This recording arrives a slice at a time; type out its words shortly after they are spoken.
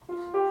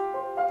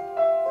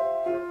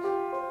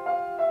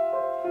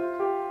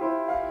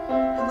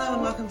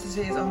Welcome to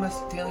today's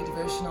Almost Daily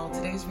Devotional.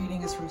 Today's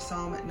reading is from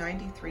Psalm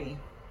 93.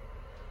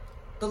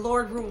 The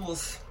Lord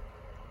rules.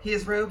 He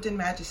is robed in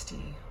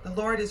majesty. The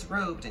Lord is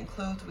robed and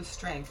clothed with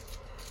strength.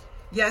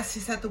 Yes, he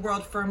set the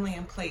world firmly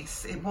in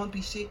place. It won't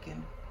be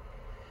shaken.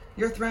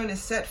 Your throne is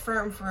set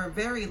firm for a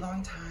very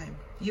long time.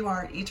 You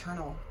are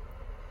eternal.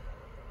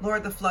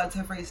 Lord, the floods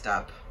have raised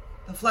up.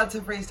 The floods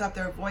have raised up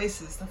their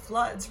voices. The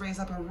floods raise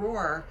up a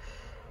roar,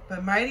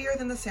 but mightier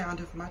than the sound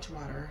of much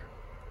water,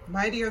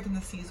 mightier than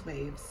the sea's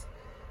waves.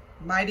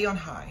 Mighty on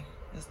high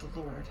is the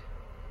Lord.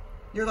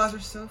 Your laws are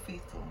so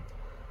faithful.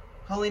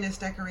 Holiness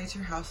decorates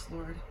your house,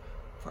 Lord,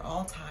 for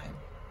all time.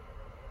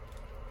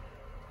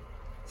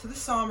 So this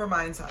psalm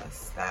reminds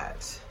us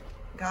that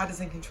God is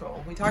in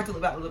control. We talked a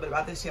little bit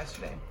about this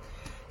yesterday,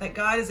 that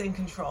God is in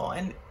control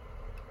and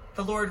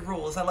the Lord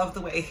rules. I love the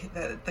way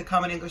that the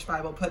Common English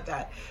Bible put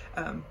that.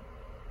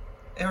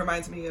 It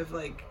reminds me of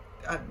like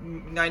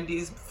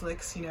 90s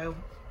flicks,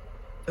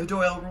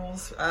 Doyle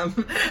rules. I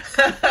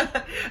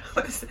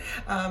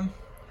don't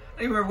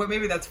remember what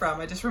maybe that's from.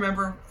 I just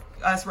remember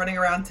us running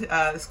around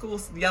to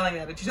schools yelling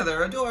at each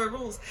other, Doyle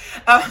rules.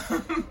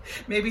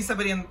 Maybe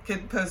somebody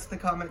could post the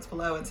comments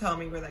below and tell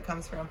me where that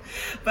comes from.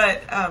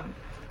 But,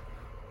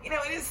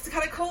 it is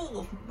kind of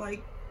cool.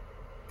 Like,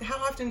 how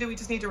often do we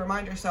just need to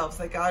remind ourselves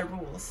that God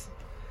rules,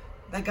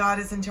 that God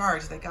is in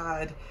charge, that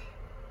God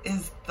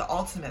is the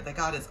ultimate, that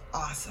God is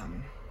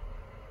awesome.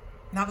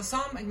 Now, the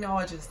psalm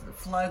acknowledges that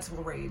floods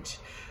will rage,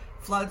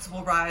 floods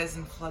will rise,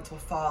 and floods will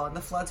fall, and the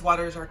flood's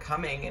waters are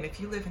coming. And if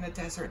you live in a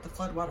desert, the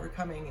flood water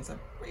coming is a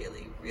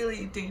really,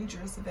 really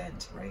dangerous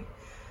event, right?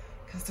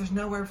 Because there's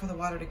nowhere for the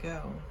water to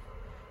go.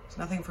 There's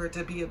nothing for it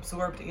to be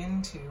absorbed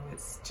into.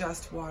 It's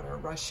just water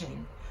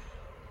rushing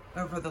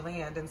over the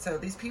land. And so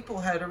these people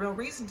had a real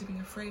reason to be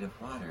afraid of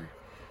water,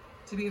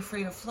 to be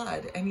afraid of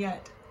flood, and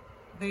yet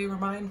they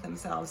remind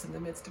themselves in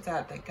the midst of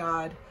that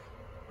God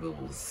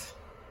rules.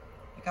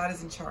 God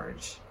is in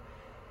charge,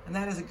 and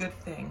that is a good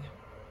thing.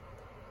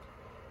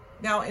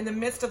 Now, in the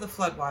midst of the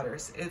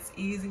floodwaters, it's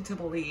easy to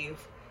believe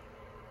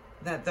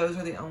that those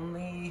are the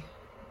only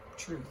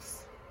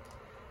truths.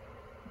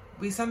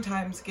 We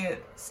sometimes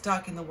get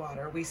stuck in the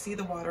water. We see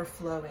the water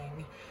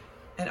flowing,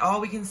 and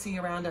all we can see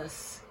around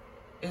us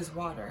is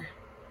water.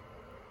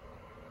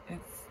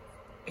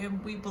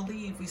 And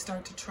we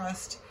start to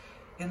trust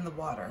in the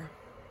water.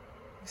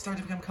 We start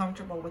to become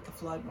comfortable with the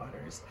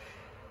floodwaters.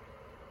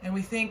 And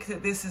we think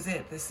that this is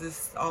it. This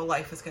is all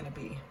life is going to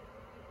be.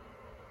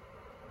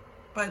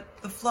 But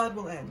the flood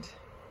will end.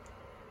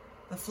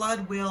 The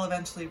flood will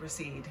eventually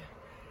recede.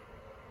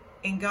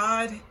 And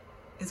God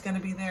is going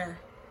to be there.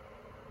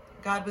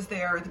 God was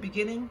there at the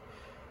beginning,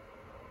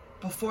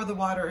 before the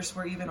waters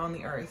were even on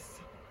the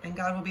earth. And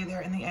God will be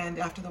there in the end,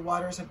 after the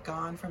waters have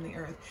gone from the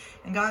earth.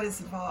 And God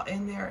is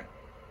in there,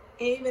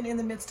 even in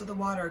the midst of the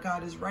water.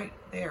 God is right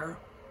there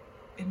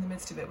in the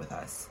midst of it with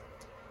us.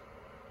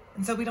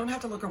 And so we don't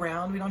have to look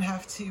around. We don't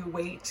have to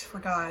wait for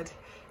God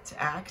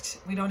to act.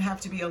 We don't have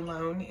to be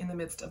alone in the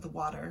midst of the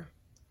water,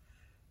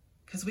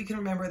 because we can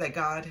remember that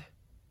God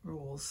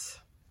rules.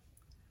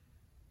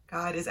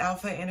 God is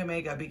Alpha and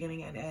Omega,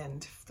 beginning and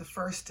end, the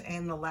first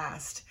and the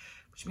last,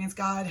 which means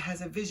God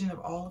has a vision of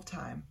all of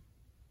time.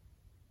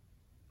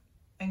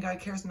 And God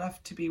cares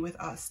enough to be with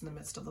us in the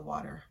midst of the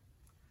water.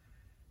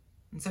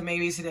 And so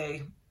maybe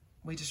today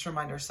we just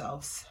remind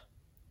ourselves,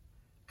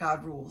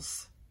 God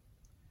rules.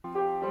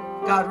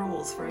 God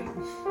rules, right?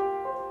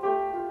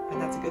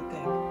 And that's a good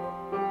thing.